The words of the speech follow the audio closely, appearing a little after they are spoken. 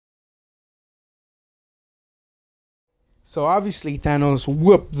So obviously Thanos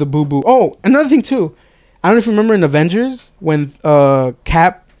whooped the boo boo. Oh, another thing too. I don't know if you remember in Avengers when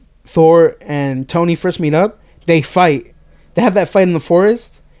Cap, Thor, and Tony first meet up. They fight. They have that fight in the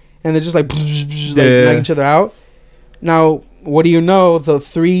forest, and they're just like knock each other out. Now, what do you know? The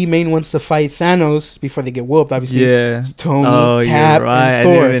three main ones to fight Thanos before they get whooped, obviously, is Tony, Cap, and Thor. I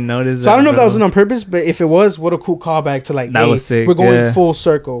didn't even notice so I don't know if that was on purpose, but if it was, what a cool callback to like, that was sick. We're going full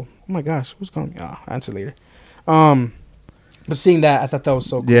circle. Oh my gosh, who's calling me? Oh, I'll answer later. But seeing that, I thought that was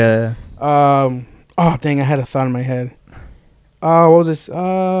so cool. Yeah. Oh dang, I had a thought in my head. What was this?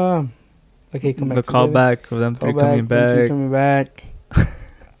 Okay, come back. The callback of them three coming back.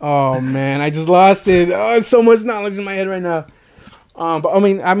 Oh man, I just lost it. Oh, it's so much knowledge in my head right now. But I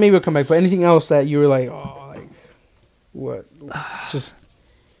mean, I maybe will come back. But anything else that you were like, oh, like what? Just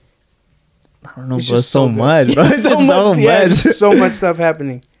I don't know, but so much, bro. It's so much. Yeah, so much stuff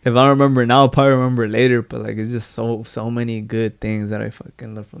happening. If I remember now, I'll probably remember later. But like, it's just so many good things that I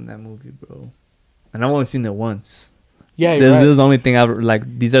fucking love from that movie, bro. And I've only seen it once. Yeah, this is the only thing I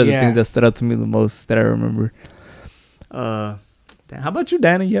like. These are the things that stood out to me the most that I remember. How about you,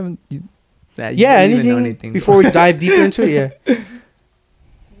 Danny? You haven't. You don't even know anything before we dive deeper into it. Yeah. You guys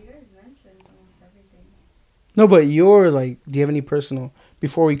mentioned almost everything. No, but you're like, do you have any personal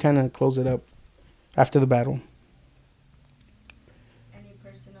before we kind of close it up after the battle? Any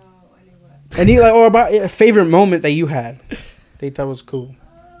personal, any what? Any like, or about a favorite moment that you had? They thought was cool.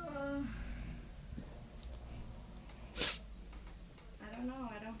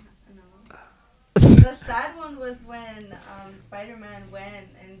 The sad one was when Spider-Man went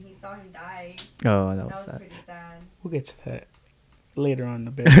and he saw him die. Oh, that was sad. Pretty sad. We'll get to that later on in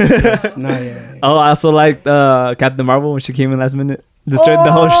the bit. Yeah. Oh, I also liked Captain Marvel when she came in last minute. Destroyed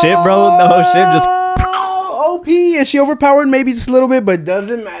the whole ship, bro. The whole ship just... OP. Is she overpowered? Maybe just a little bit, but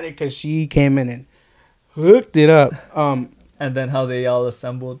doesn't matter because she came in and hooked it up. And then how they all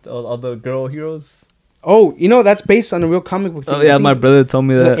assembled all the girl heroes. Oh, you know, that's based on a real comic book thing. Oh, yeah, my brother told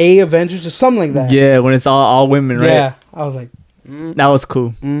me that. The Avengers or something like that. Yeah, when it's all women, right? Yeah. I was like... That was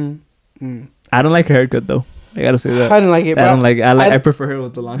cool. I don't like her haircut, though. I gotta say that. I didn't like it. I don't like. I prefer her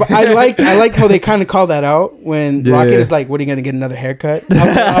with the long hair. I like how they kind of call that out when Rocket is like, "What are you gonna get another haircut?" I was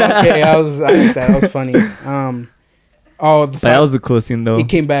like, okay, I like that. That was funny. That was a cool scene though. He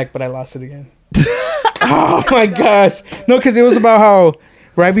came back, but I lost it again. Oh my gosh! No, because it was about how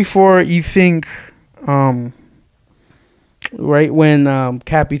right before you think, right when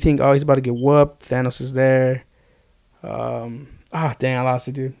Cap, you think, oh, he's about to get whooped. Thanos is there. Dang, I lost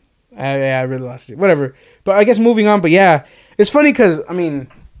it, dude. I really lost it. Whatever. But I guess moving on. But yeah, it's funny because, I mean,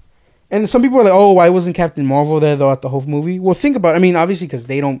 and some people are like, oh, why wasn't Captain Marvel there throughout the whole movie? Well, think about it. I mean, obviously because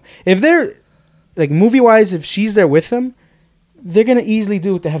they don't, if they're, like movie-wise, if she's there with them, they're going to easily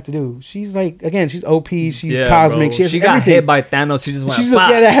do what they have to do. She's like, again, she's OP. She's cosmic. Bro. She got everything. Hit by Thanos. She just went, the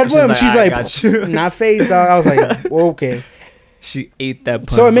headbutt. She's like not phased, dog. I was like, okay. She ate that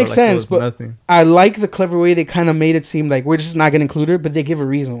punch. So it makes sense, but nothing. I like the clever way they kind of made it seem like we're just not going to include her, but they give a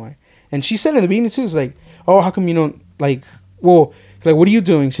reason why. And she said in the beginning too, it's like, oh, how come you don't like? Well, like, what are you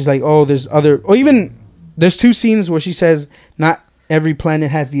doing? She's like, oh, there's other, or even there's two scenes where she says not every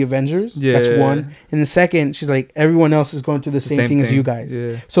planet has the Avengers. Yeah, that's one. And the second, she's like, everyone else is going through the same thing as you guys.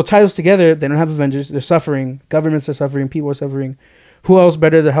 Yeah. So titles together, they don't have Avengers. They're suffering. Governments are suffering. People are suffering. Who else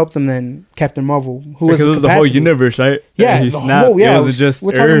better to help them than Captain Marvel? Who because it was the whole universe, right? Yeah, the whole, yeah. It was just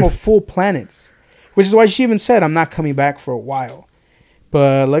we're talking about full planets, which is why she even said, "I'm not coming back for a while."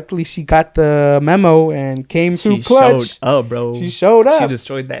 But luckily, she got the memo and came through clutch. Showed up, bro. She showed up. She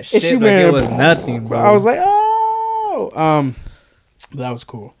destroyed that shit. It was nothing, bro. I was like, oh, that was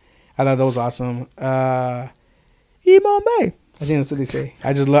cool. I thought that was awesome. Imam Bay. I think that's what they say.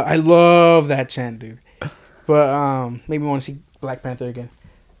 I love that chant, dude. But maybe want to see Black Panther again.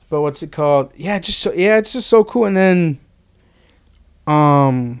 But what's it called? Yeah, it's just so cool. And then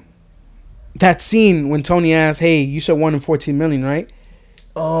that scene when Tony asked, hey, you said 1 in 14 million, right?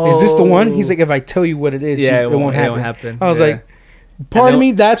 Oh, is this the one? He's like, if I tell you what it is, it won't happen. I was like, part of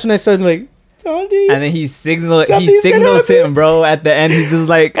me, that's when I started like, Tony. And then he signals him, bro. At the end, he's just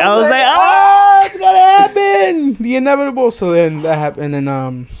like, I was like, oh, it's gonna happen, the inevitable. So then that happened,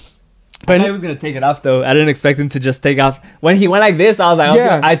 and but I thought he was gonna take it off though. I didn't expect him to just take off. When he went like this, I was like,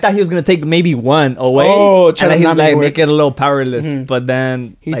 okay. I thought he was gonna take maybe one away. And then he's like, make it a little powerless. Mm-hmm. But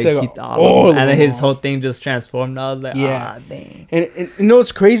then and then his whole thing just transformed. I was like, dang. And you know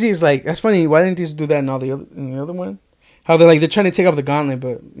what's crazy is like, that's funny. Why didn't they just do that in the other one? How they're trying to take off the gauntlet,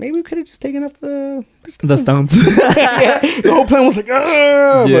 but maybe we could have just taken off the stones. Yeah, the whole plan was like,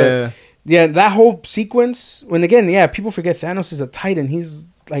 but that whole sequence. When again, people forget Thanos is a Titan. He's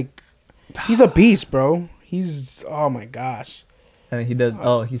like. He's a beast, bro. He's oh my gosh. And he does.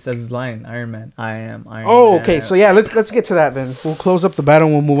 Oh, he says his line, Iron Man. I am Iron Man. Oh, okay. So yeah, let's get to that then. We'll close up the battle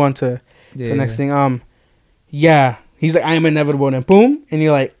and we'll move on to the next thing. Yeah, he's like, I am inevitable, and then boom, and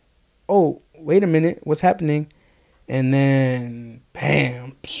you're like, oh, wait a minute, what's happening? And then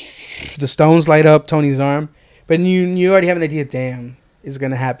bam, the stones light up Tony's arm, but you already have an idea. Damn, it's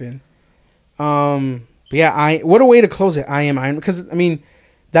gonna happen. But yeah, what a way to close it. I am Iron, because I mean,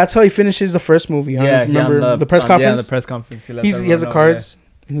 that's how he finishes the first movie. Yeah, remember the press conference? Yeah, the press conference. He has the cards,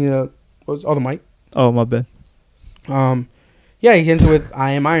 and the mic. Oh, my bad. Yeah, he ends it with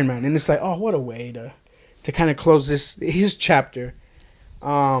I am Iron Man, and it's like, oh, what a way to kind of close his chapter.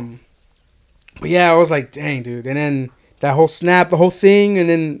 But yeah, I was like, dang, dude. And then that whole snap, the whole thing, and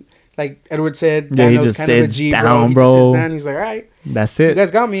then like Edward said, Daniel's kind of a G, down, bro. He just sits down. He's like, all right, that's it. You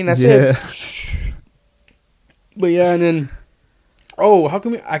guys got me, and that's it. But yeah, and then how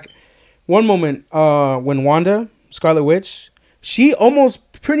can one moment when Wanda, Scarlet Witch, she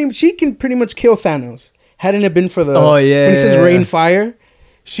can pretty much kill Thanos. Hadn't it been for the when he says rain fire,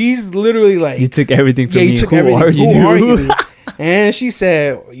 she's literally like, you took everything from me. You took everything. Who are you? And she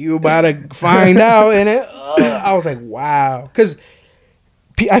said, you about to find out. And I was like, wow, because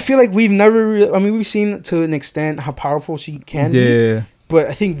I feel like we've never. I mean, we've seen to an extent how powerful she can be. But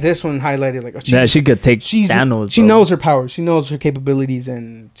I think this one highlighted like, she could take Thanos. She knows her power. She knows her capabilities,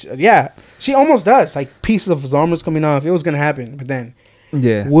 and she almost does. Like pieces of his armor's coming off. It was gonna happen, but then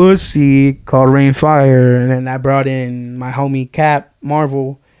Woodsy called Rain Fire, and then that brought in my homie Cap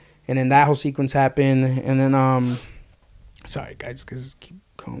Marvel, and then that whole sequence happened, and then sorry guys, because keep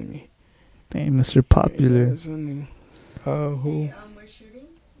calling me. Dang, Mr. Popular. Who? We're shooting.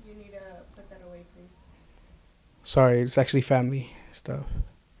 You need to put that away, please. Sorry, it's actually family stuff.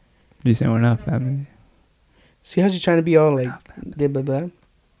 You saying we're not family? See how she's trying to be all like, blah, blah, blah.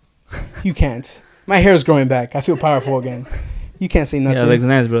 You can't. My hair's growing back. I feel powerful again. You can't say nothing. Yeah, it looks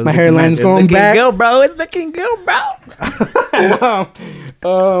nice, bro. My hairline's going back. It's looking good, bro. It's looking good, bro.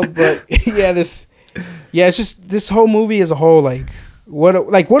 But it's just this whole movie as a whole. Like, what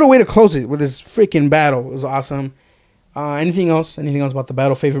a way to close it with this freaking battle. It was awesome. Anything else? Anything else about the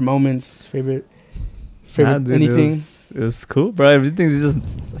battle? Favorite moments? Favorite dude, anything? It was cool, bro. Everything's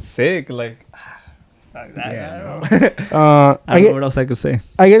just sick. Like, I don't know what else I could say.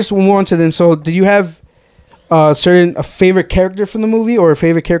 I guess we'll move on to then. So, did you have a favorite character from the movie, or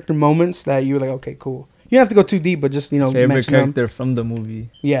favorite character moments that you were like, okay, cool? You don't have to go too deep, but just favorite character from the movie.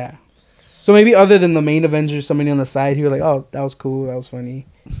 Yeah. So maybe other than the main Avengers, somebody on the side who you're like, oh, that was cool, that was funny.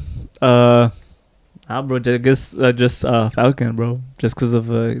 Bro, just Falcon, bro. Just because of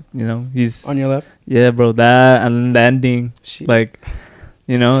he's on your left. Yeah, bro. That and the ending, I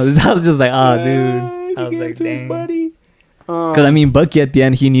was just like, dude. I was like, dang. Because I mean, Bucky at the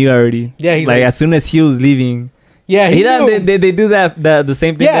end, he knew already. Yeah, he's like as soon as he was leaving. Yeah, they do the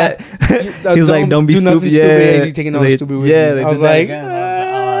same thing. Yeah, he's like, don't be stupid. Yeah, he's taking all the stupid. Yeah, I was like,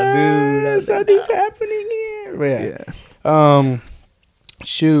 dude, something's happening here. But yeah.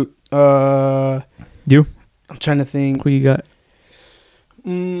 Shoot. You? I'm trying to think. Who you got?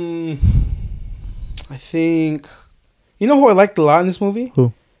 I think. You know who I liked a lot in this movie?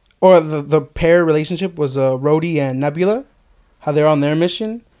 Who? Or the pair relationship was Rhodey and Nebula. How they're on their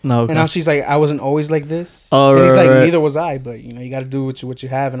mission. No. Okay. And how she's like, I wasn't always like this. Oh, and he's like, neither was I. But you got to do what you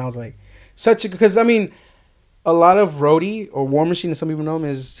have. And I was like, because I mean, a lot of Rhodey or War Machine, as some people know him,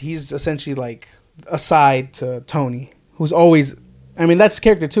 he's essentially like a side to Tony, who's always. I mean, that's his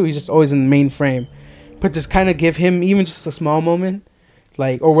character too. He's just always in the main frame. But just kind of give him even just a small moment,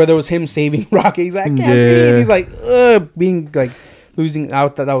 like, or whether it was him saving Rocket. He's like, I can't breathe. He's like, being like losing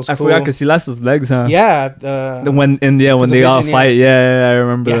out. That was cool. I forgot because he lost his legs, huh? Yeah. When they all fight. Yeah, I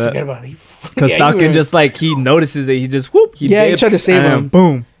remember that. I forget about it. Because Falcon just like, he notices it. He just, he tried to save him.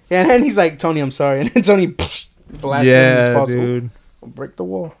 Boom. Yeah, and then he's like, Tony, I'm sorry. And then Tony blasts him. Yeah, dude. Break the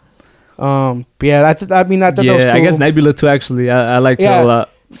wall. But yeah, I thought that was cool. I guess Nebula too, actually. I liked her a lot.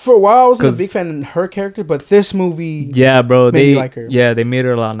 For a while, I wasn't a big fan of her character, but this movie, bro, made me like her. Yeah, they made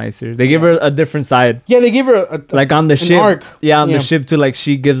her a lot nicer. They give her a different side. Yeah, they give her like on the ship. Arc. Yeah, on the ship too. Like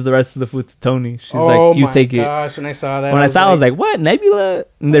she gives the rest of the food to Tony. She's like, you take it. Oh my gosh, when I saw that, I was like, what, Nebula?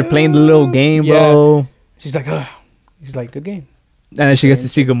 And they're playing the little game, bro. She's like, ugh. He's like, good game. And then she gets to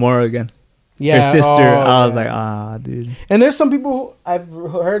see Gamora again. Yeah, her sister. I was like, dude. And there's some people I've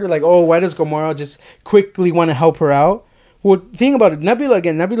heard are like, oh, why does Gamora just quickly want to help her out? Well, the thing about it,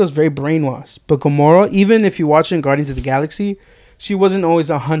 Nebula's very brainwashed. But Gamora, even if you watch in Guardians of the Galaxy, she wasn't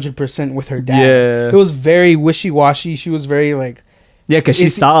always 100% with her dad. Yeah. It was very wishy-washy. She was very like, Yeah, because she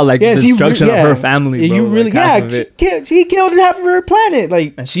saw like the destruction of her family. Bro, you really, she killed half of her planet.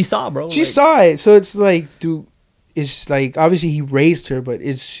 Like, and she saw, bro. She saw it. So it's like, dude, it's like obviously he raised her, but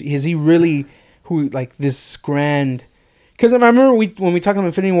is he really who like this grand? Because I remember when we talked about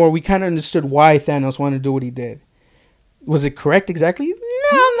Infinity War, we kind of understood why Thanos wanted to do what he did. Was it correct exactly?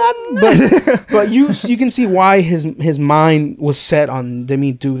 No, not. But you can see why his mind was set on, let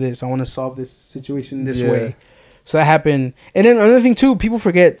me do this. I want to solve this situation this way. So that happened. And then another thing too, people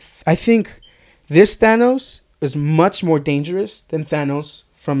forget. I think this Thanos is much more dangerous than Thanos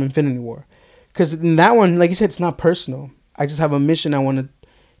from Infinity War, because in that one, like you said, it's not personal. I just have a mission. I want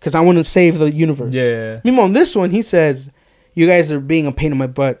to save the universe. Yeah. Meanwhile, in this one, he says, "You guys are being a pain in my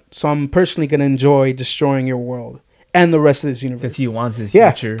butt, so I'm personally gonna enjoy destroying your world and the rest of this universe." Because he wants his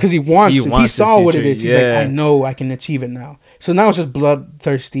future. Because he saw what it is. He's like, I know I can achieve it now. So now it's just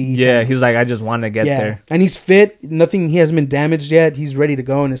bloodthirsty. Yeah, he's like, I just want to get there. And he's fit. He hasn't been damaged yet. He's ready to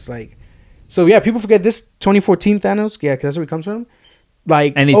go. And it's like, so yeah, people forget this 2014 Thanos. Yeah, because that's where he comes from.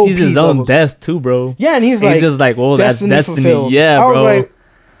 Like, and he sees his own death too, bro. Yeah, and he's just like, well, that's destiny. Fulfilled. Yeah, bro. I was like,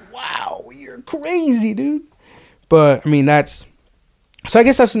 wow, you're crazy, dude. But I mean, so I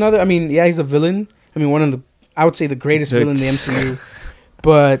guess that's another. I mean, yeah, he's a villain. I mean, I would say the greatest villain in the MCU.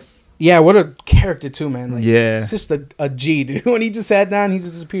 But yeah, what a character too, man. Like, it's just a G, dude. When he just sat down, he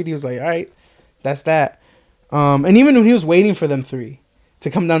just disappeared. He was like, all right, that's that. And even when he was waiting for them three to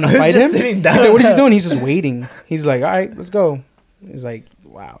come down and fight him, he's like, what is he doing? He's just waiting. He's like, all right, let's go. He's like,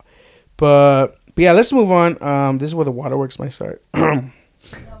 wow. But yeah, let's move on. This is where the waterworks might start. 1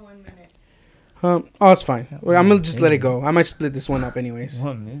 minute. Oh, it's fine. I'm gonna just let it go. I might split this one up anyways.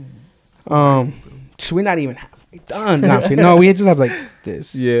 1 minute. So we're not even halfway done. No, we just have like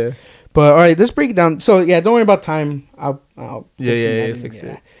this. Yeah. But all right, let's break it down. So yeah, don't worry about time. I'll fix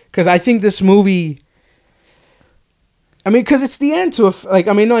it. Because I think this movie. I mean, because it's the end to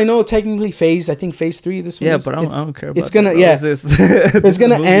I know technically phase 3. This movie. Yeah, but I don't care about. It's gonna it's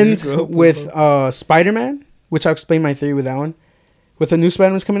gonna end with Spider-Man, which I'll explain my theory with that one. With a new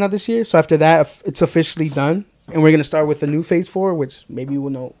Spider-Man's coming out this year, so after that, it's officially done, and we're gonna start with a new Phase 4, which maybe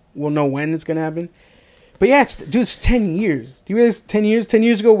we'll know when it's gonna happen. But yeah, it's 10 years. Do you realize 10 years? 10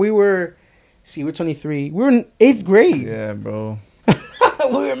 years ago, we're 23. We were in 8th grade. Yeah, bro.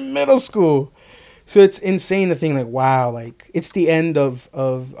 We were in middle school. So it's insane to think, like, wow, like, it's the end of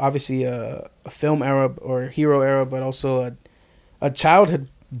obviously a film era or hero era, but also a childhood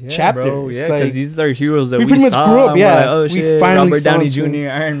chapter. Bro, yeah, because these are heroes that we pretty much saw. grew up. Yeah, like, oh, shit, we finally Robert Downey Jr.,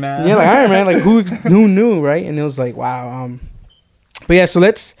 Iron Man. Yeah, like Iron Man. Like who knew, right? And it was like, wow. But yeah, so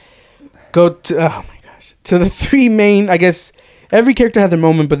let's go to to the three main. I guess every character had their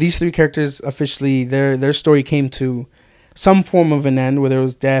moment, but these three characters officially their story came to some form of an end, whether it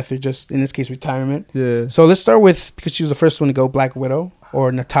was death or just in this case retirement. Yeah. So let's start with, because she was the first one to go, Black Widow,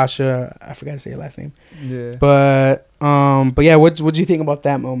 or Natasha. I forgot to say her last name. Yeah. But yeah, what do you think about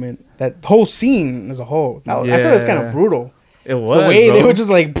that moment? That whole scene as a whole. I feel like it was kind of brutal. It was the way they were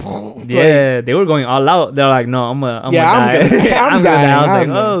just like. Yeah, they were going all out. They're like, no, I'm gonna die. I'm dying. I was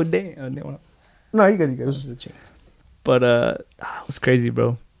like, oh damn. No, you good. It was just a change. But it was crazy,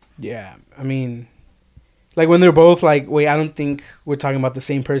 bro. Yeah, I mean, like when they're both like, wait, I don't think we're talking about the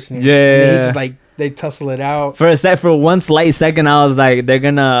same person. Yeah, and they just like they tussle it out. For one slight second, I was like, they're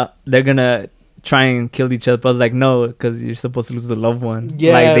gonna try and kill each other. But I was like, no, because you're supposed to lose a loved one.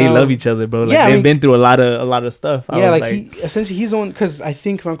 Yeah, like they love each other, bro. Like they've been through a lot of stuff. Yeah, like he's the one, because I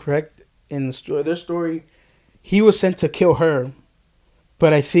think if I'm correct in their story, he was sent to kill her.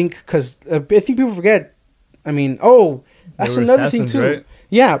 But I think because I think people forget. I mean, that's another thing too. Right?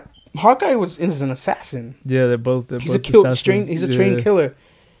 Yeah, Hawkeye is an assassin. Yeah, they're both. He's a trained killer,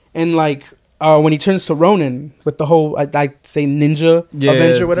 and like when he turns to Ronin with the whole I say ninja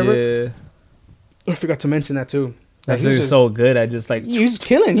Avenger, whatever. Yeah. I forgot to mention that too. Like, he was so good. I just like he was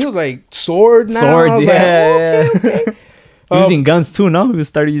killing. He was like swords. Swords, yeah. Okay. Using guns too, no? We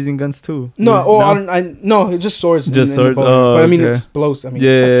started using guns too. No, just swords. Just swords. But I mean, explosive. I mean,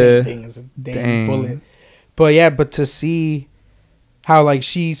 it's the same thing as a damn bullet. But yeah, but to see how like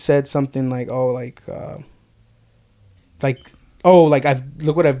she said something like, look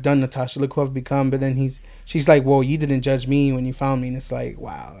what I've done, Natasha. Look who I've become. But then she's like, well, you didn't judge me when you found me, and it's like,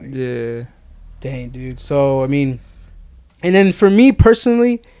 wow. Like, yeah. Dang, dude. So I mean, and then for me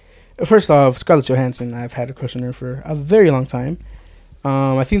personally. First off, Scarlett Johansson, I've had a crush on her for a very long time.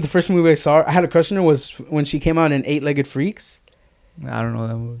 I think the first movie I had a crush on her was when she came out in 8-Legged Freaks. I don't know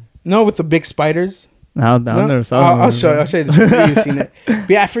that movie. No, with the big spiders. I never saw it. I'll show you the trailer. You've seen it. But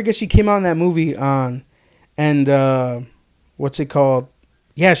yeah, I forget she came out in that movie. And what's it called?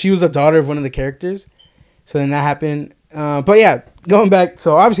 Yeah, she was a daughter of one of the characters. So then that happened. But yeah, going back,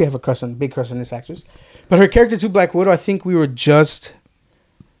 so obviously I have a big crush on this actress. But her character to Black Widow, I think we were just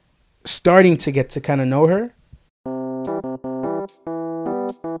starting to get to kind of know her.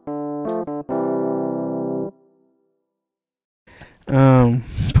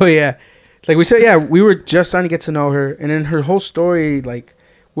 But yeah, like we said, yeah, we were just starting to get to know her, and then her whole story, like,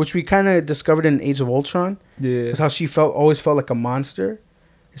 which we kind of discovered in Age of Ultron, was how she always felt like a monster,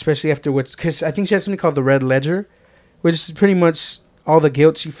 especially after because I think she had something called the Red Ledger, which is pretty much all the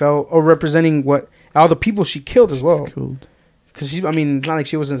guilt she felt, or representing all the people she killed as well. Because I mean, it's not like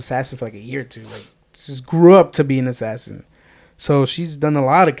she was an assassin for like a year or two. Like, she just grew up to be an assassin, so she's done a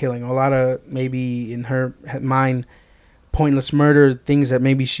lot of killing, a lot of maybe in her mind pointless murder, things that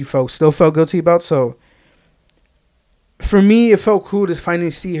maybe she still felt guilty about. So for me, it felt cool to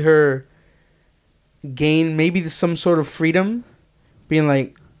finally see her gain maybe some sort of freedom, being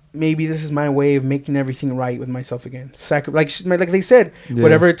like, maybe this is my way of making everything right with myself again. Like they said,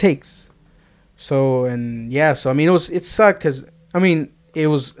 whatever it takes. So, and yeah, so I mean, it sucked because I mean, it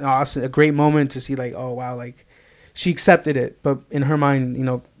was awesome, a great moment to see, like, oh wow, like she accepted it, but in her mind, you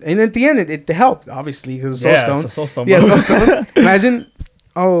know, and at the end, it helped, obviously, because Soul Stone. Yeah, Soul Stone. Imagine,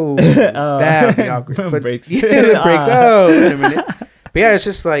 that would be awkward. But, breaks. Yeah, it breaks. Oh, wait a minute. But yeah, it's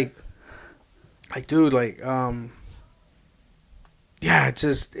just like, dude, like, yeah, it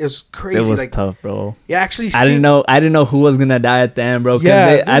was crazy. It was like, tough, bro. Yeah, actually, I didn't know who was gonna die at the end, bro.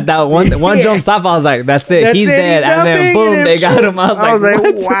 Yeah, at that one jump stop, I was like, "That's it, he's dead." And then boom, they got him. I was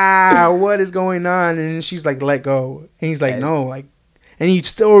like, "Wow, what is going on?" And she's like, "Let go," and he's like, "No," like, and he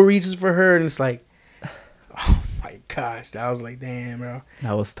still reaches for her, and it's like, oh my gosh, I was like, "Damn, bro."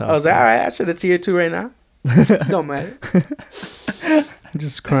 That was tough. I was like, "All right, I should have teared too right now." Don't matter. I'm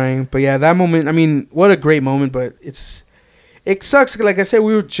just crying, but yeah, that moment. I mean, what a great moment, but it sucks. Like I said,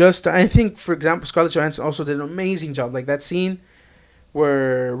 I think, for example, Scarlett Johansson also did an amazing job. Like that scene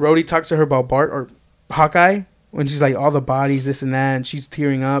where Rhodey talks to her about Bart or Hawkeye, when she's like, all the bodies, this and that, and she's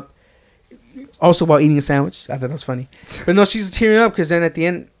tearing up. Also while eating a sandwich. I thought that was funny. But no, she's tearing up because then at the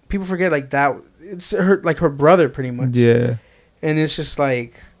end, people forget, like, that it's her brother pretty much. Yeah. And it's just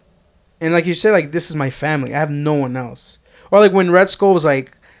like, and like you said, like, this is my family. I have no one else. Or like when Red Skull was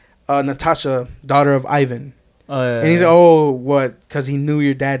like, Natasha, daughter of Ivan. Oh, yeah, and he's like, oh, what? Because he knew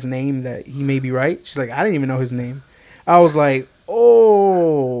your dad's name, that he may be right? She's like, I didn't even know his name. I was like,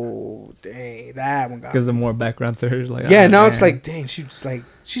 oh, dang, that one got. Gives them more background to her. Like, yeah, now man. It's like, dang, she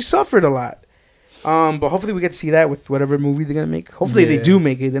suffered a lot. But hopefully we get to see that with whatever movie they're gonna make. Hopefully they do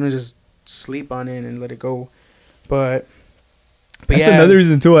make it. They don't just sleep on it and let it go. But that's another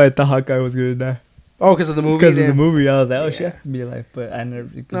reason too why I thought Hawkeye was gonna die. Oh, because of the movie. Because of the movie, I was like, oh, she has to be alive. But I never.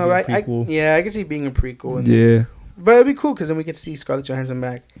 I can see it being a prequel. And yeah. But it'd be cool because then we get to see Scarlett Johansson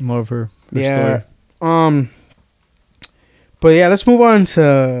back. More of her yeah. story. But yeah, let's move on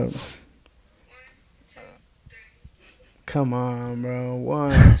to. Come on, bro.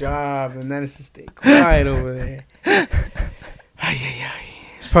 One job, and then it's to stay quiet over there.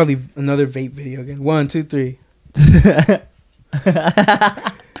 It's probably another vape video again. 1, 2, 3.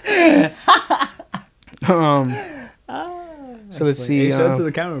 So let's see. Hey, shout out to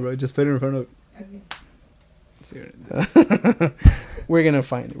the camera, bro. Just put it in front of. We're gonna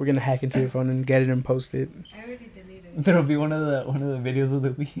find it. We're gonna hack into your phone and get it and post it. I already deleted it. That'll be one of the videos of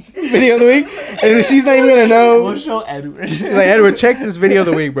the week. Video of the week, and she's not even gonna know. We'll show Edward. She's like, Edward, check this video of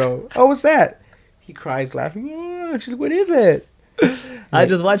the week, bro. Oh, what's that? He cries, laughing. Oh, she's like, what is it? I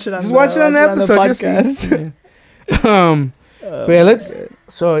just watch it on. Just watch it on the episode. Podcast. But yeah, let's.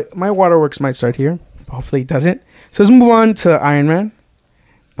 So my waterworks might start here. Hopefully it doesn't. So let's move on to Iron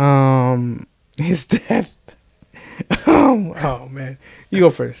Man. His death. Oh man, you go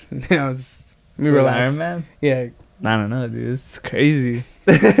first. Let me relax. Iron Man. Yeah. I don't know, dude. It's crazy.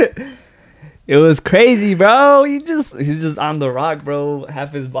 It was crazy, bro. He's just on the rock, bro.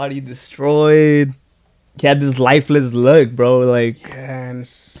 Half his body destroyed. He had this lifeless look, bro. Like, yeah, and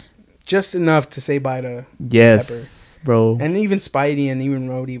it's just enough to say bye to yes, Pepper. Bro. And even Spidey and even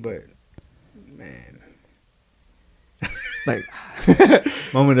Rhodey, but man, like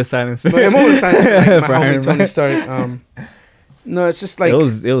moment of silence. Moment of silence for my homie Tony Stark. No, it's just like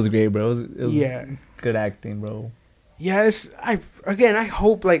it was great, bro. It was good acting, bro. Yeah, I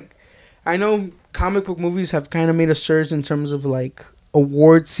hope, like, I know comic book movies have kind of made a surge in terms of like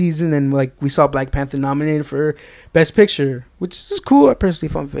award season, and like we saw Black Panther nominated for Best Picture, which is cool. I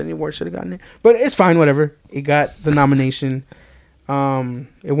personally thought any award should have gotten it, but it's fine, whatever. It got the nomination.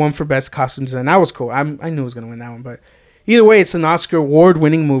 It won for Best Costume Design. That was cool. I knew it was gonna win that one, but either way, it's an Oscar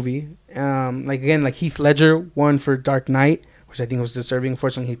award-winning movie. Like Heath Ledger won for Dark Knight, which I think was deserving.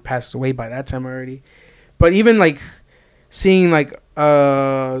 Unfortunately, he passed away by that time already. But even like seeing like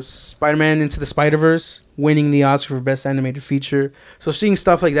Spider-Man Into the Spider-Verse winning the Oscar for Best Animated Feature. So seeing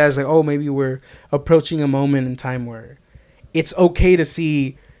stuff like that is like, oh, maybe we're approaching a moment in time where it's okay to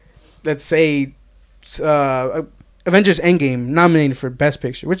see, let's say, Avengers Endgame nominated for Best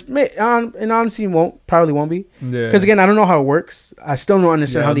Picture, which in honesty probably won't be. Because again, I don't know how it works. I still don't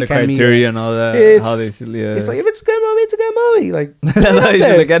understand how the Academy criteria and all that. How they it's like if it's a good movie, it's a good movie. Like that's how you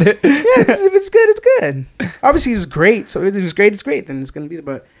should look at it. Yeah, if it's good, it's good. Obviously, it's great. So if it's great, it's great. Then it's gonna be.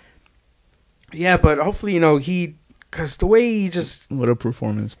 But yeah, but hopefully, because the way he just what a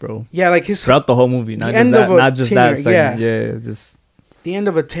performance, bro. Yeah, like his throughout the whole movie, not just that segment. Yeah, just the end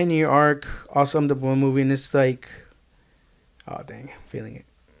of a 10-year arc, also summed up one movie, and it's like. Oh dang, I'm feeling it.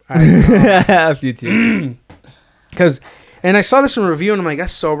 A few tears. And I saw this in a review, and I'm like,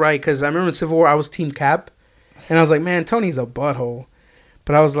 that's so right. Because I remember in Civil War, I was Team Cap, and I was like, man, Tony's a butthole.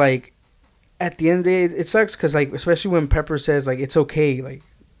 But I was like, at the end of the day, it sucks because like, especially when Pepper says like, it's okay, like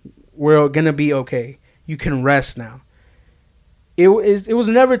we're gonna be okay. You can rest now. It was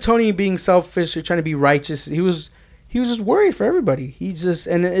never Tony being selfish or trying to be righteous. He was just worried for everybody.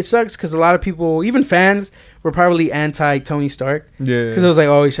 And it sucks because a lot of people, even fans, were probably anti Tony Stark. Yeah. Because it was like,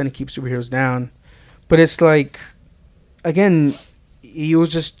 oh, he's trying to keep superheroes down. But it's like, again, he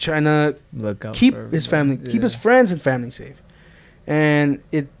was just trying to keep his family, keep his friends and family safe. And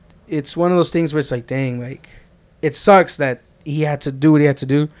it's one of those things where it's like, dang, like, it sucks that he had to do what he had to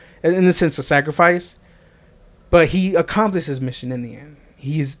do. In the sense of sacrifice. But he accomplished his mission in the end.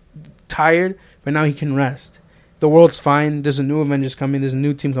 He's tired, but now he can rest. The world's fine. There's a new Avengers coming. There's a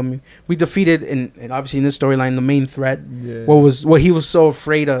new team coming. We defeated, and obviously in this storyline, the main threat. Yeah. What he was so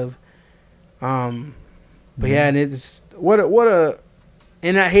afraid of. But yeah, and it's what a,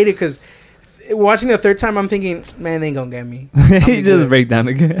 and I hate it because watching the third time, I'm thinking, man, they ain't gonna get me. He just break down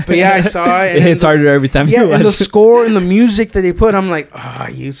again. But yeah, I saw it. It hits harder every time. Yeah, and the score and the music that they put, I'm like, ah,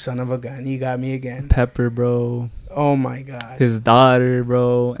 oh, you son of a gun, you got me again. Pepper, bro. Oh my gosh. His daughter,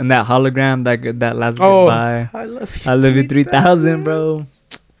 bro, and that hologram that last goodbye. I love you 3000, bro.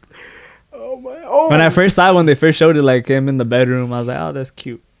 Oh my. Oh. When I first saw it, when they first showed it, like him in the bedroom, I was like, oh, that's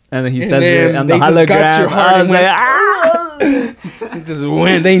cute. And then he says it on the hologram. I was like, ah. Just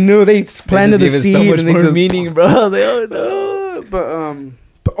went. They knew they planted the seed. So much more meaning, bro. They oh no.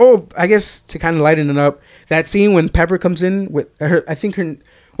 But I guess to kind of lighten it up, that scene when Pepper comes in with her, I think her.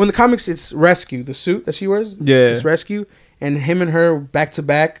 When the comics, it's Rescue, the suit that she wears. Yeah, it's Rescue, and him and her back to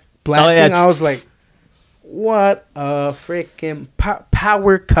back blasting. I was like, what a freaking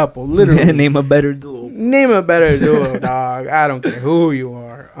power couple, literally. Name a better duo. Name a better duo, dog. I don't care who you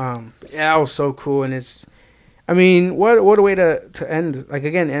are. Yeah, that was so cool, and it's. I mean, what a way to end, like,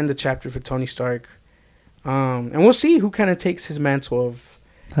 again, end the chapter for Tony Stark. And we'll see who kind of takes his mantle of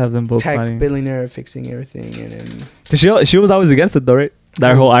have them both tech fighting. Billionaire fixing everything. And then she was always against it, though, right?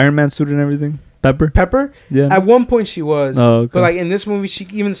 That whole Iron Man suit and everything. Pepper? Yeah. At one point she was. Oh, okay. But, like, in this movie, she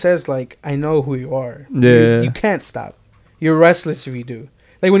even says, like, I know who you are. Yeah. You can't stop. You're restless if you do.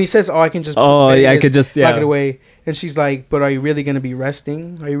 Like, when he says, oh, I can just... I could just, lock it away. And she's like, but are you really going to be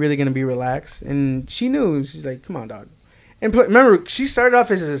resting? Are you really going to be relaxed? And she knew. She's like, come on, dog. And remember, she started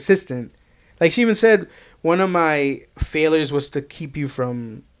off as an assistant. Like, she even said, one of my failures was to keep you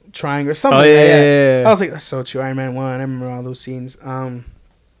from trying or something. Yeah. I was like, that's so true. Iron Man 1. I remember all those scenes. And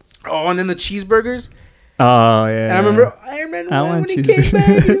then the cheeseburgers. Oh, yeah. And I remember Iron Man 1 when he came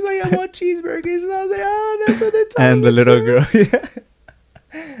back. He's like, I want cheeseburgers. And I was like, oh, that's what they're talking about. And the little girl. Yeah.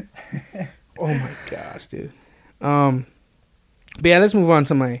 Oh, my gosh, dude. But yeah, let's move on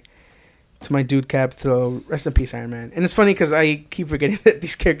to my dude Cap. So rest in peace, Iron Man. And it's funny because I keep forgetting that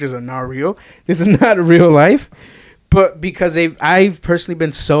these characters are not real. This is not real life, but because I've personally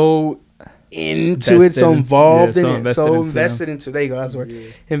been so into it, so involved in it, so invested into. There you go. That's where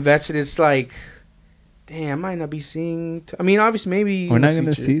invested. It's like, damn, I might not be seeing. I mean, obviously, maybe we're not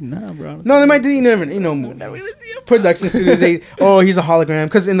gonna see. Nah, bro. No, they might do. You never know. Production studios. He's a hologram.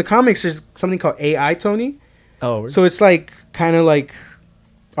 Because in the comics, there's something called AI Tony. Oh, so it's like kind of like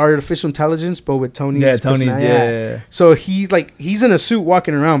artificial intelligence, but with Tony's. Yeah, Tony's. Yeah. So he's in a suit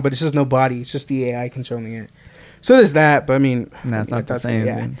walking around, but it's just no body. It's just the AI controlling it. So there's that, but I mean, it's not the same.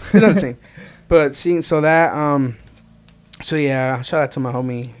 Yeah, it's not the same. But seeing that, so yeah, shout out to my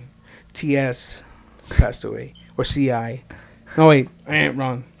homie TS, passed away, or CI. No wait, I ain't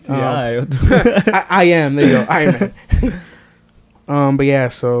wrong. CI. I am. There you go. Iron Man. But yeah,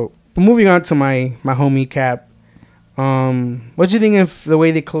 so moving on to my homie Cap. What do you think of the way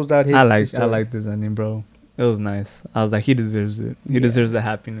they closed out his? I like this ending, bro. It was nice. I was like, he deserves it. He deserves the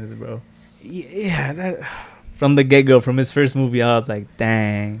happiness, bro. Yeah, that. From the get go, from his first movie, I was like,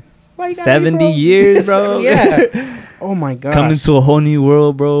 dang. 70 years, bro. Yeah. Oh my god. Coming to a whole new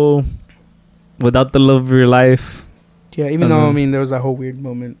world, bro. Without the love of your life. Yeah, even though there was that whole weird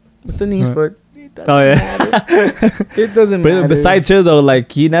moment with the niece, but it doesn't matter. It doesn't matter. Besides her though,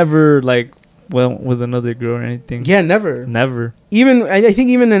 like he never like went with another girl or anything. Yeah, never. Even I think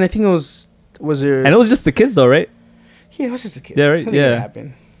it was there. And it was just the kids though, right? Yeah, it was just the kids. Yeah, right. It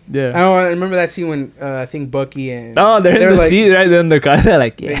happened. Yeah. I remember that scene when I think Bucky and they're in the seat right there in the car. They're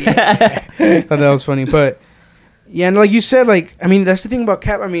like, yeah. I thought that was funny, but yeah, and like you said, like that's the thing about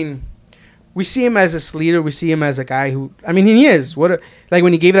Cap. We see him as this leader. We see him as a guy who, he is. Like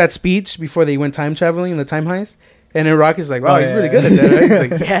when he gave that speech before they went time traveling in the time heist, and then Rock is like, wow, he's really good at that. Right?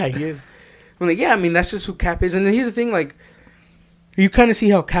 He's like, yeah, he is. I'm like, yeah, that's just who Cap is. And then here's the thing, like, you kind of see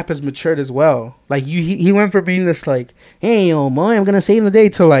how Cap has matured as well. Like, he went from being this, like, hey, yo, boy, I'm going to save the day,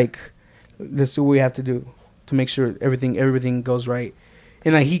 to, like, this is what we have to do to make sure everything goes right.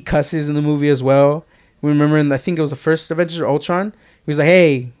 And, like, he cusses in the movie as well. We remember I think it was the first Avengers or Ultron. He was like,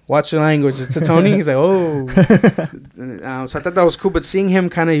 hey, watch your language. To Tony, he's like, oh. So I thought that was cool. But seeing him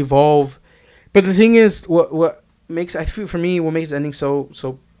kind of evolve. But the thing is, what makes, I feel for me, what makes the ending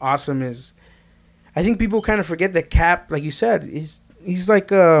so awesome is, I think people kind of forget that Cap, like you said, he's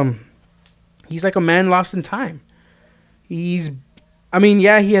like a man lost in time. He had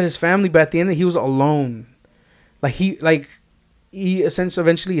his family, but at the end he was alone. He essentially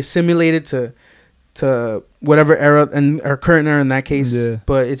eventually assimilated to whatever era, and our current era in that case. Yeah.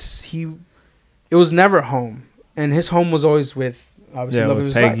 But it was never home, and his home was always with obviously love of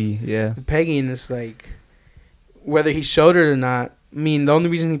his Peggy. life. Yeah, with Peggy, and it's like whether he showed it or not. The only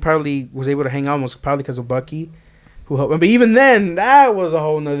reason he probably was able to hang on was probably because of Bucky, who helped him. But even then, that was a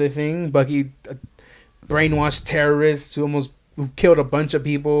whole nother thing. Bucky, brainwashed terrorists who killed a bunch of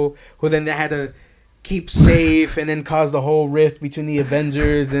people, who then they had to keep safe, and then caused the whole rift between the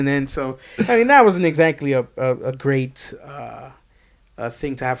Avengers. And then that wasn't exactly a great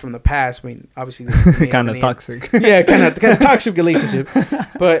thing to have from the past. Obviously, kind of toxic. Yeah, kind of toxic relationship.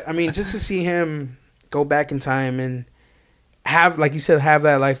 But just to see him go back in time and have, like you said, have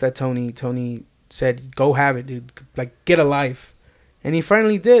that life that Tony said, go have it, dude. Like, get a life. And he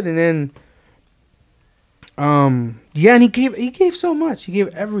finally did. And then and he gave so much. He gave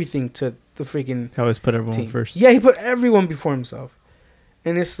everything to the freaking I always put everyone team first. Yeah, he put everyone before himself.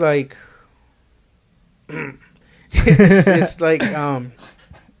 And it's like it's like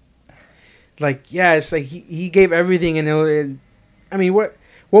it's like he gave everything, and what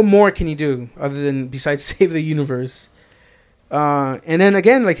more can you do other than besides save the universe? And then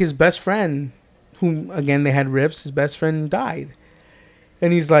again, like, his best friend, whom again they had rifts, his best friend died,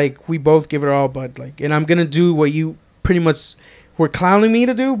 and he's like, we both give it all, but like, and I'm gonna do what you pretty much were clowning me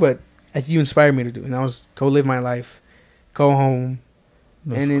to do, but you inspired me to do, and that was go live my life, go home.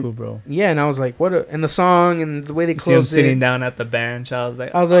 That's cool, bro. Yeah, and I was like, and the song and the way they closed it. Sitting down at the bench, I was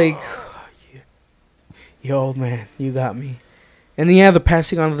like, you old man, you got me. And then the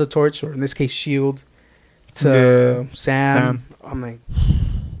passing on of the torch, or in this case, shield, to Sam. I'm like,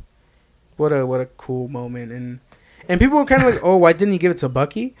 what a cool moment. And people were kind of like, oh, why didn't he give it to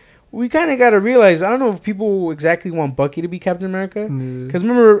Bucky? We kind of got to realize, I don't know if people exactly want Bucky to be Captain America, because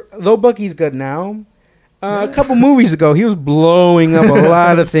remember, though Bucky's good now, a couple movies ago he was blowing up a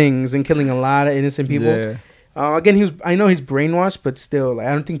lot of things and killing a lot of innocent people. Again, I know he's brainwashed, but still, like,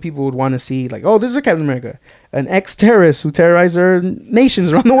 I don't think people would want to see, like, oh, this is a Captain America, an ex-terrorist who terrorized their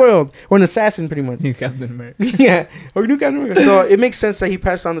nations around the world, or an assassin, pretty much. New Captain America. Yeah, or new Captain America. So it makes sense that he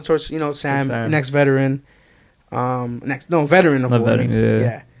passed on the torch. Sam, an ex-veteran, veteran of war.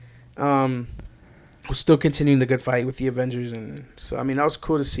 Yeah. Was still continuing the good fight with the Avengers, and so that was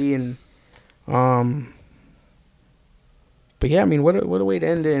cool to see. And but yeah, what a way to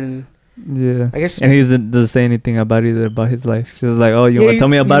end it. And yeah, I guess. And he doesn't say anything about his life. Just like, oh, you want to tell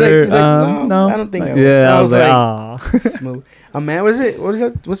me about her? No, I don't think. Like, I was like, ah, smooth. A man, what is it? What is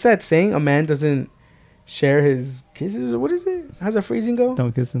that? What's that saying? A man doesn't share his kisses, or what is it? How's that phrasing go?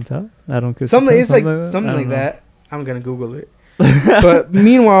 Don't kiss and tell. I don't kiss. Something. It's like something like that. I'm gonna Google it. But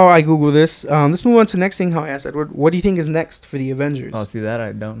meanwhile, I Google this. Let's move on to the next thing. How I asked Edward, what do you think is next for the Avengers? Oh, see that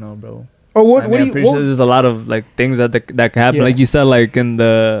I don't know, bro. Oh, what do you? I'm pretty sure there's a lot of like things that can happen. Yeah. Like you said, like in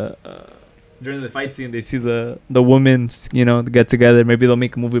the during the fight scene, they see the women, get together. Maybe they'll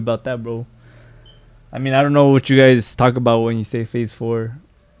make a movie about that, bro. I don't know what you guys talk about when you say Phase 4.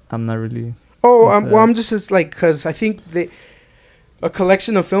 I'm not really. Oh, I'm just it's like, because I think a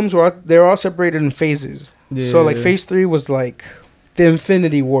collection of films they're all separated in phases. Yeah. So like Phase 3 was like the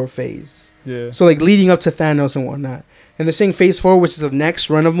Infinity War phase. Yeah. So like leading up to Thanos and whatnot. And they're saying Phase 4, which is the next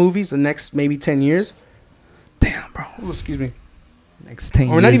run of movies, the next maybe 10 years. Damn, bro. Oh, excuse me. Like 10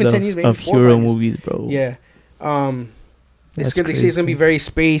 or not even 10 years, maybe of 4 or hero 5 years. movies, bro. Yeah. That's They say it's gonna be very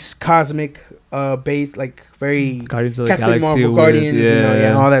space, cosmic, based, like very Guardians of the Captain Galaxy. Marvel, with, Guardians, you know,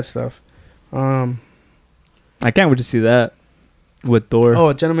 yeah, all that stuff. I can't wait to see that with Thor. Oh,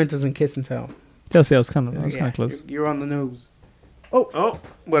 a gentleman doesn't kiss and tell. Yeah, see, I was kind of close. You're on the nose. Oh,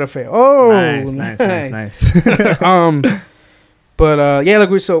 what a fail! Oh, nice. But yeah, like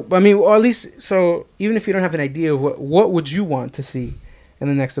I mean, or at least even if you don't have an idea of what would you want to see in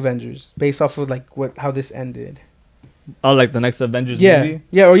the next Avengers, based off of like how this ended. Oh, like the next Avengers movie?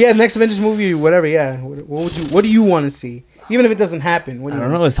 Yeah, next Avengers movie, whatever. Yeah, what do you want to see? Even if it doesn't happen, I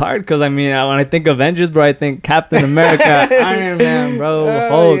don't know. It's hard because I mean, when I think Avengers, bro, I think Captain America, Iron Man, bro,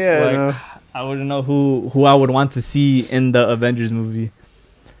 Hulk. Yeah, I wouldn't know who I would want to see in the Avengers movie.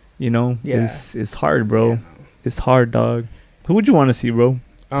 You know, it's hard, bro. Yeah, no. It's hard, dog. Who would you want to see, bro?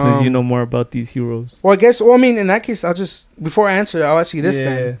 Since you know more about these heroes. Well, I mean, in that case, before I answer, I'll ask you this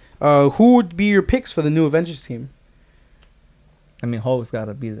then. Who would be your picks for the new Avengers team? I mean, Hulk's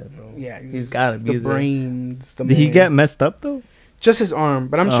gotta be there, bro. Yeah, he's gotta be there. The brains. Did he get messed up though? Just his arm,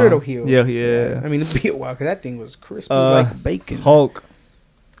 but I'm sure it'll heal. Yeah. I mean, it'd be a while because that thing was crispy like bacon.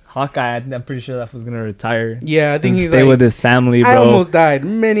 Hawkeye, I'm pretty sure that was gonna retire. Yeah, I think he's stay with his family, bro. I almost died.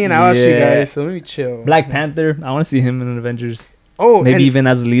 Many an hour, you guys. So let me chill. Black Panther, I want to see him in Avengers. Oh, maybe even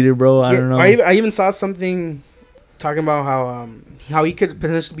as a leader, bro. I don't know. I even saw something talking about how he could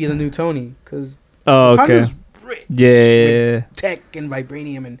potentially be the new Tony because Wakanda's rich with tech and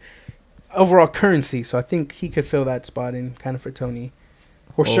vibranium and overall currency. So I think he could fill that spot in kind of for Tony.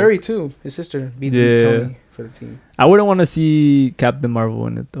 Or Shuri too, his sister, be the Tony for the team. I wouldn't want to see Captain Marvel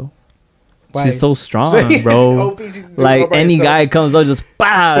in it though. Why? She's so strong, bro. Like any guy comes up, just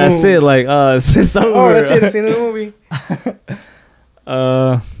that's it. Like it's over. Oh, that's it. It's in the movie.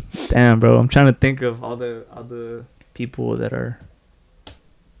 Damn, bro. I'm trying to think of all the people that are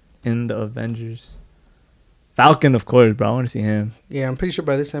in the Avengers. Falcon, of course, bro. I want to see him. Yeah, I'm pretty sure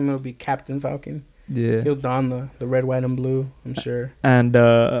by this time it'll be Captain Falcon. Yeah, he'll don the red, white, and blue. I'm sure. And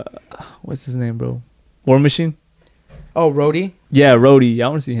what's his name, bro? War Machine. Oh, Rhodey. Yeah, Rhodey. I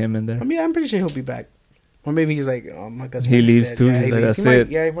want to see him in there. I mean, I'm pretty sure he'll be back. Or maybe he's like, oh my God. He leaves too. He's like, that's it.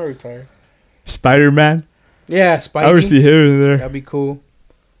 Yeah, he might retire. Spider-Man. Yeah, Spidey. I want to see him in there. That'd be cool.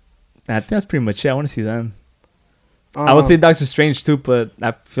 I think that's pretty much it. I want to see them. I would say Doctor Strange too, but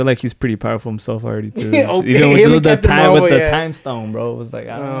I feel like he's pretty powerful himself already too. Even with the time with the time stone, bro, it was like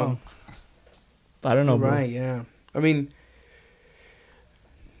I don't know. I don't know, bro. Right? Yeah. I mean,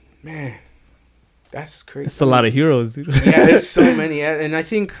 man, that's crazy. It's a lot of heroes, dude. Yeah, there's so many, and I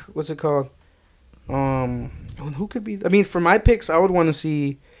think what's it called? Who could be? I mean, for my picks, I would want to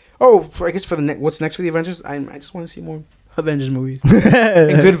see. I guess for what's next for the Avengers, I just want to see more Avengers movies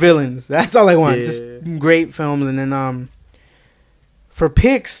and good villains. That's all I want. Yeah. Just great films, and then for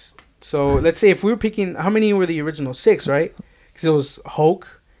picks. So let's say if we were picking, how many were the original? 6, right? Because it was Hulk,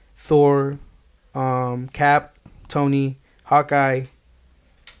 Thor, Cap, Tony, Hawkeye.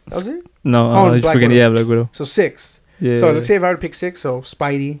 That was it? No, Black Widow. Black Widow. So 6. Yeah. So let's say if I were to pick 6, so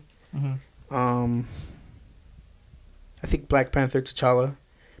Spidey, I think Black Panther, T'Challa,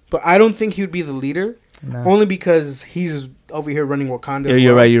 but I don't think he would be the leader. No. Only because he's over here running Wakanda.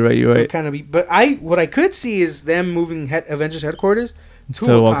 Yeah, you're right. Kind of but what I could see is them moving Avengers headquarters to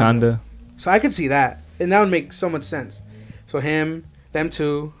Wakanda. So I could see that, and that would make so much sense. So them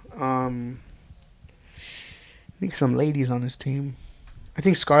two. I think some ladies on this team. I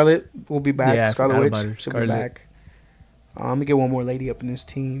think Scarlet will be back. Yeah, Scarlet Witch should be back. Let me get one more lady up in this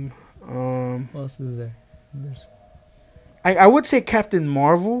team. What else is there? I would say Captain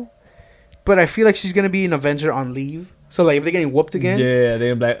Marvel, but I feel like she's gonna be an Avenger on leave. So like if they're getting whooped again,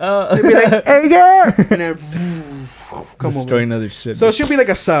 they'll be like, they'll be like, hey girl, and then come destroy another shit. So she'll be like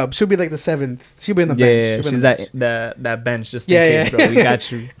a sub. She'll be like the 7th. She'll be in the bench. She's that bench just in case, bro. We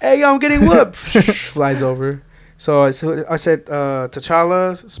got you. Hey, yo, I'm getting whooped. Flies over. So I said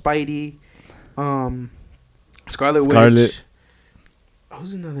T'Challa, Spidey, Scarlet Witch.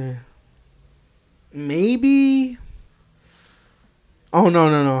 Who's another? Maybe. Oh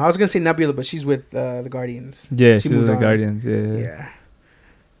no! I was gonna say Nebula, but she's with the Guardians. Yeah, she's with the Guardians. Yeah.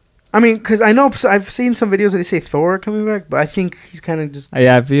 I mean, because I know I've seen some videos that they say Thor coming back, but I think he's kind of just.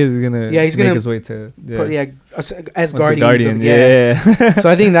 Yeah, I feel he's gonna. Yeah, he's gonna make his way to. As Guardian. Yeah. So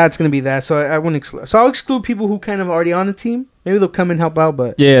I think that's gonna be that. So I wouldn't exclude. So I'll exclude people who kind of already on the team. Maybe they'll come and help out,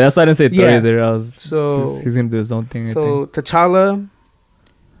 but. Yeah, that's why I didn't say Thor either. He's gonna do his own thing. So T'Challa,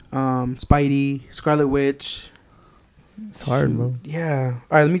 Spidey, Scarlet Witch. It's hard, bro. Yeah.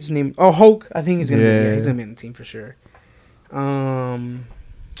 All right, let me just name. Oh, Hulk. I think he's gonna. He's gonna be in the team for sure.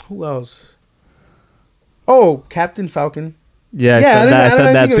 Who else? Oh, Captain Falcon. Yeah, I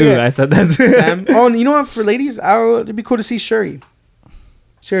said that too. I said that too. Sam. Oh, and you know what? For ladies, it'd be cool to see Shuri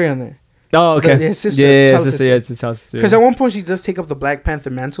on there. Oh, okay. His sister. Yeah, sister. Because at one point she does take up the Black Panther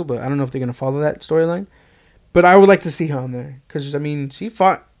mantle, but I don't know if they're gonna follow that storyline. But I would like to see her on there because I mean she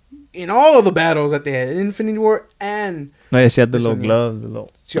fought in all of the battles that they had in Infinity War and. Oh yeah, she had the little gloves,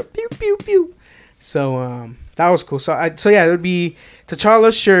 She went pew pew pew. So that was cool. So yeah, it would be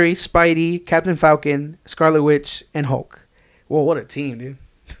T'Challa, Shuri, Spidey, Captain Falcon, Scarlet Witch, and Hulk. Well, what a team, dude!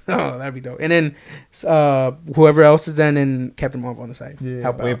 Oh, that'd be dope. And then whoever else is then in Captain Marvel on the side. Yeah.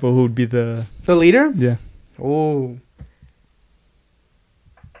 Wait, but who would be the leader? Yeah. Oh.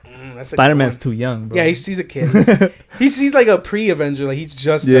 Spider-Man's too young, bro. Yeah, he's a kid. He's like a pre-Avenger. Like he's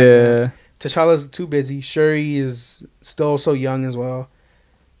just T'Challa's too busy. Shuri is still so young as well.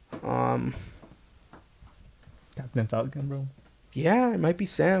 Captain Falcon, bro. Yeah, it might be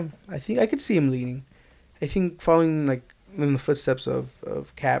Sam. I think I could see him leading. I think following like in the footsteps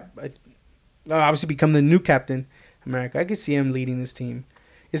of Cap, obviously become the new Captain America. I could see him leading this team.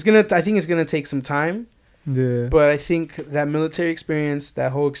 I think it's gonna take some time. Yeah. But I think that military experience,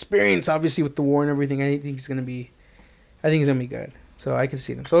 that whole experience, obviously with the war and everything, I think it's gonna be good. So I can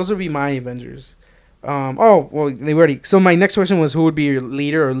see them. So those would be my Avengers. They already. So my next question was who would be your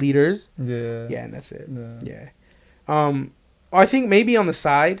leader or leaders? Yeah. Yeah, and that's it. Yeah. I think maybe on the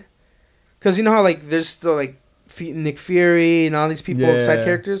side, because you know how like there's still like Nick Fury and all these people side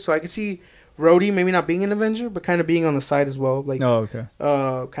characters. So I could see Rhodey maybe not being an Avenger, but kind of being on the side as well. Like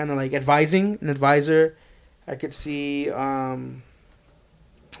kind of like advising, an advisor. I could see who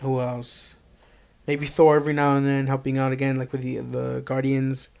else? Maybe Thor every now and then helping out again, like with the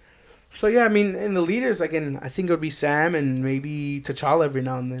Guardians. So yeah, I mean, in the leaders, again, I think it would be Sam and maybe T'Challa every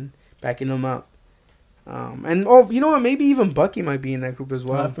now and then backing them up. And you know what? Maybe even Bucky might be in that group as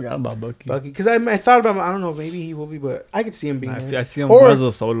well. I forgot about Bucky. Because I thought about him. I don't know. Maybe he will be, but I could see him being. I see him more as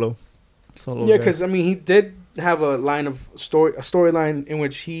a solo. Yeah, because I mean, he did have a storyline in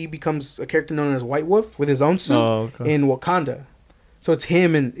which he becomes a character known as White Wolf with his own suit in Wakanda. So it's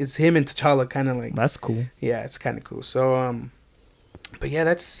him and T'Challa, kind of like. That's cool. Yeah, it's kind of cool. So but yeah,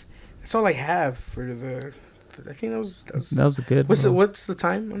 that's all I have for the. I think that was good. What's the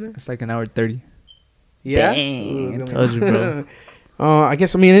time on that? It's like an hour 30. Yeah. Dang, I told you, bro. I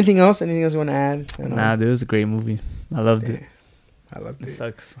guess anything else you want to add? Nah, dude, it was a great movie. I loved it. I loved it. It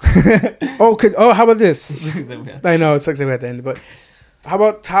sucks. How about this? I know it sucks that we have to end it, but how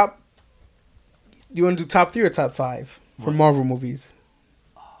about top? Do you want to do top 3 or top 5 for Marvel movies?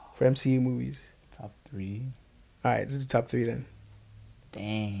 For MCU movies. Top 3. All right, let's do top 3 then.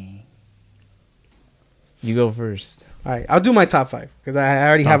 Dang. You go first. All right, I'll do my top 5 because I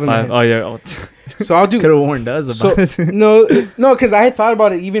already have them. Oh yeah. So I'll do. Could have warned us about it. No, because I had thought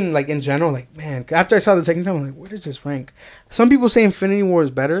about it even like in general. Like, man, after I saw the second time, I'm like, where does this rank? Some people say Infinity War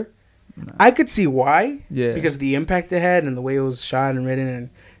is better. Nah. I could see why. Yeah. Because of the impact it had and the way it was shot and written and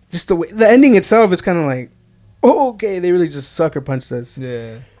just the way the ending itself is kind of like, oh, okay, they really just sucker punched us.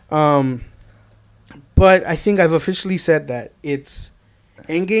 Yeah. But I think I've officially said that it's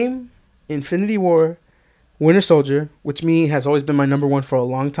Endgame, Infinity War, Winter Soldier, which has always been my number 1 for a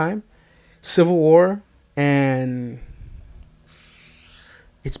long time. Civil War, and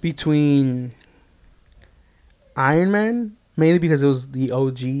it's between Iron Man, mainly because it was the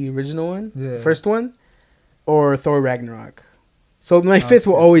OG original one, first one, or Thor Ragnarok. So my 5th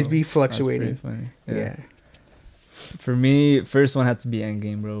will always be fluctuating. Yeah. For me, first one had to be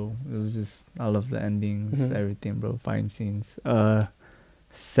Endgame, bro. It was just, I love the endings, everything, bro. Fighting scenes.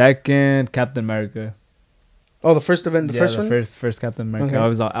 Second, Captain America. Oh, the first event, the first one? The first Captain America.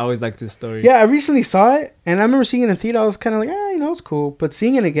 Okay. I always liked this story. Yeah, I recently saw it, and I remember seeing it in theater. I was kind of like, it's cool. But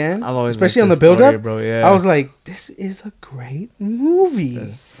seeing it again, especially on the build-up, I was like, this is a great movie.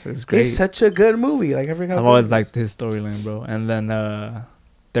 It's great. It's such a good movie. Like, I've always liked his storyline, bro. And then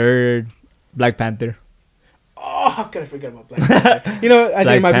third, Black Panther. Oh, how could I forget about Black Panther? You know, I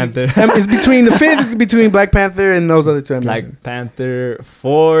Black think it might be. It's between the 5th is between Black Panther and those other two. Black Panther,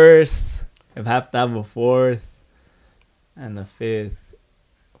 4th. If I have to have a 4th. And the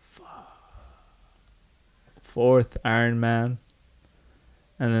 4th, Iron Man.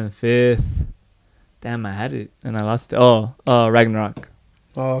 And then 5th, damn, I had it and I lost it. Ragnarok.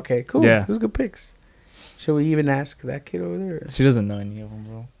 Oh, okay, cool. Yeah, those are good picks. Should we even ask that kid over there? She doesn't know any of them,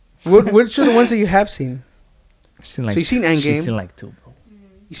 bro. Which are the ones that you have seen? Seen like so you've seen Endgame. She's seen like 2, bro.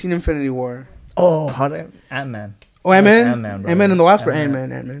 You've seen Infinity War. Oh, how did Ant-Man? Oh, Ant-Man? Ant-Man, bro. Ant-Man and the Wasp or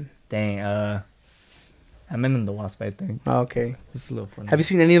Ant-Man? Dang, Ant-Man and the Wasp, I think. Oh, okay. It's a little funny. Have you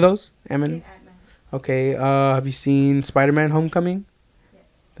seen any of those? Ant-Man? Okay. Have you seen Spider-Man Homecoming? Yes.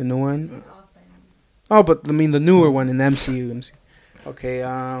 The new one? I've seen all Oh, but I mean the newer one in the MCU. Okay.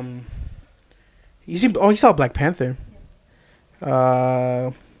 You saw Black Panther.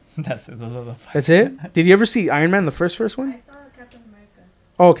 That's it. Those are the five. That's it. Did you ever see Iron Man, the first one? I saw Captain America.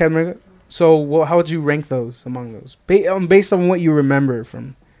 Oh, Captain America. So, how would you rank those among those? Based on what you remember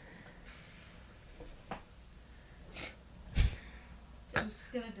from. I'm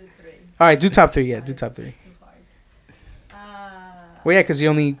just gonna do 3. All right, do top 3. Yeah, do top 3. Too hard. Well, yeah, because you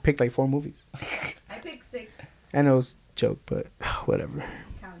only picked like 4 movies. I picked 6. I know it's a joke, but whatever.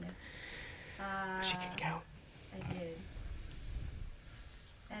 Count it. She can count. I did.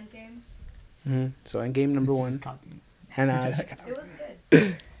 Endgame. Mm-hmm. So Endgame number 1. And It was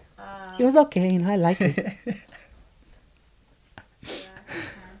good. It was okay, and I liked it. Black Panther.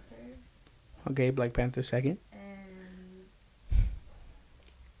 Okay, Black Panther 2nd. And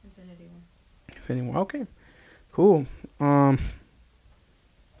Infinity War. Infinity War. Okay, cool.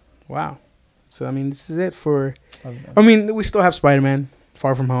 Wow. So I mean, this is it for. I mean, we still have Spider-Man: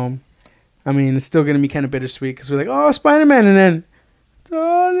 Far From Home. I mean, it's still gonna be kind of bittersweet because we're like, oh, Spider-Man, and then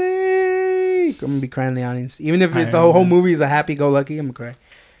Tony. I'm gonna be crying in the audience, even if the whole movie is a happy-go-lucky. I'm gonna cry.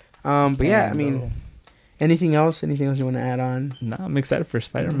 But yeah, I mean, anything else? Anything else you want to add on? No, I'm excited for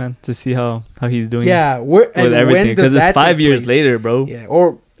Spider-Man to see how he's doing. Yeah, with everything because it's 5 years later, bro. Yeah,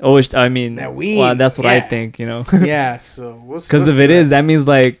 or I mean, well, that's what I think. You know. Yeah. So because if it is, that means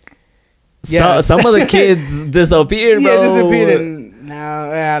like. Yeah. Some of the kids disappeared, bro. Yeah, disappeared, and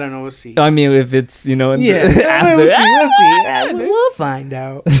now I don't know. We'll see. I mean, if it's yeah, we'll see. We'll find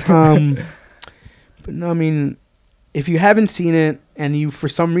out. But no, I mean, if you haven't seen it and you for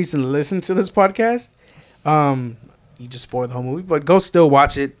some reason listen to this podcast, you just spoiled the whole movie. But go still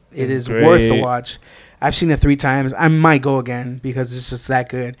watch it. It is worth the watch. I've seen it 3 times. I might go again because it's just that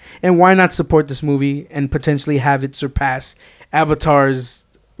good. And why not support this movie and potentially have it surpass Avatar's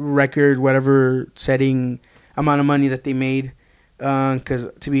record, whatever setting amount of money that they made? Because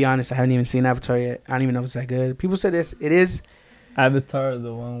to be honest, I haven't even seen Avatar yet. I don't even know if it's that good. People said it is. Avatar,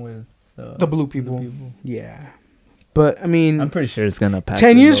 the one with the blue people. Yeah, but I mean, I'm pretty sure it's gonna pass.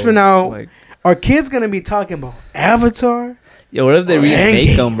 10 years from now, like, our kids gonna be talking about Avatar. Yeah, what if they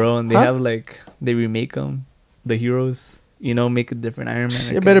remake them, bro? And they have they remake them, the heroes. You know, make a different Iron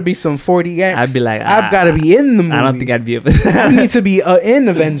Man. It better be some 40X. I'd be like, I've got to be in the movie. I don't think I'd be. I need to be in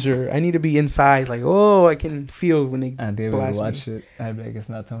Avenger. I need to be inside. Like, oh, I can feel when they blast watch it. I'd be like, it's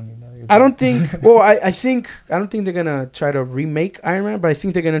not Tony. No, I don't think. Well, I don't think they're gonna try to remake Iron Man, but I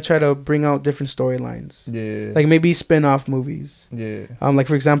think they're gonna try to bring out different storylines. Yeah. Like maybe spin-off movies. Yeah. Like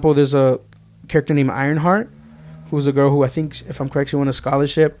for example, there's a character named Ironheart, who's a girl who I think, if I'm correct, she won a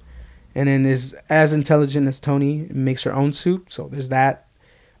scholarship. And then is as intelligent as Tony and makes her own suit. So there's that.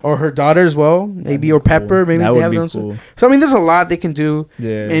 Or her daughter as well. Maybe, or Pepper. Maybe they have their own suit. So, I mean, there's a lot they can do.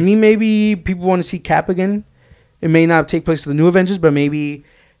 Yeah. I mean, maybe people want to see Cap again. It may not take place to the new Avengers, but maybe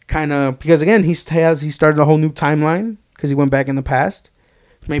kind of... Because, again, he started a whole new timeline because he went back in the past.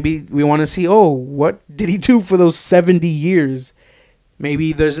 Maybe we want to see, what did he do for those 70 years?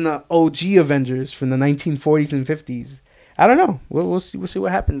 Maybe there's an OG Avengers from the 1940s and 50s. I don't know. We'll see. We'll see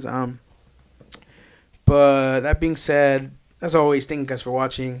what happens. But that being said, as always, thank you guys for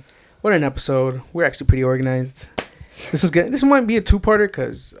watching. What an episode. We're actually pretty organized. This was good. This might be a 2-parter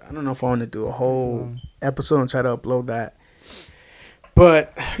because I don't know if I want to do a whole episode and try to upload that.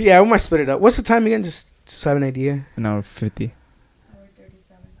 But yeah, we might split it up. What's the time again? Just have an idea. 1:50.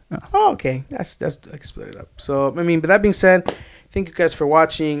 1:37. Oh, okay. That's I can split it up. So I mean, but that being said, thank you guys for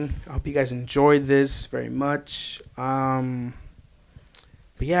watching. I hope you guys enjoyed this very much. But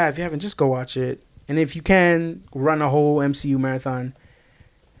yeah, if you haven't, just go watch it. And if you can, run a whole MCU marathon.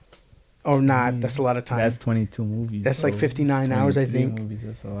 Or not. That's a lot of time. That's 22 movies. That's like 59 hours, I think. Movies,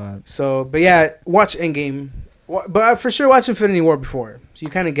 that's a lot. So, but yeah, watch Endgame. But for sure, watch Infinity War before. So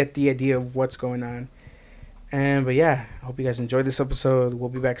you kind of get the idea of what's going on. But yeah, I hope you guys enjoyed this episode. We'll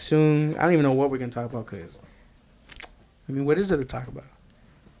be back soon. I don't even know what we're going to talk about because... I mean, what is it to talk about?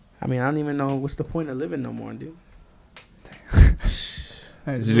 I mean, I don't even know what's the point of living no more, dude.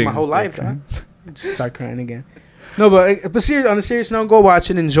 This is my whole life, dog. Just start crying again. No, but on a serious note, go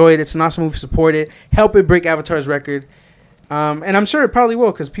watch it, enjoy it. It's an awesome movie. Support it. Help it break Avatar's record. And I'm sure it probably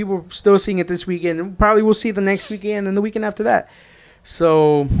will because people are still seeing it this weekend. And probably will see it the next weekend and the weekend after that.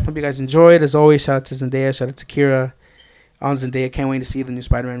 So, hope you guys enjoy it. As always, shout out to Zendaya. Shout out to Kira. On Zendaya, can't wait to see the new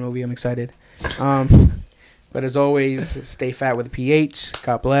Spider-Man movie. I'm excited. But as always, stay fat with a PH.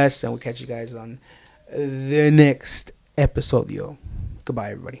 God bless. And we'll catch you guys on the next episode.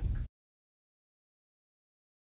 Goodbye, everybody.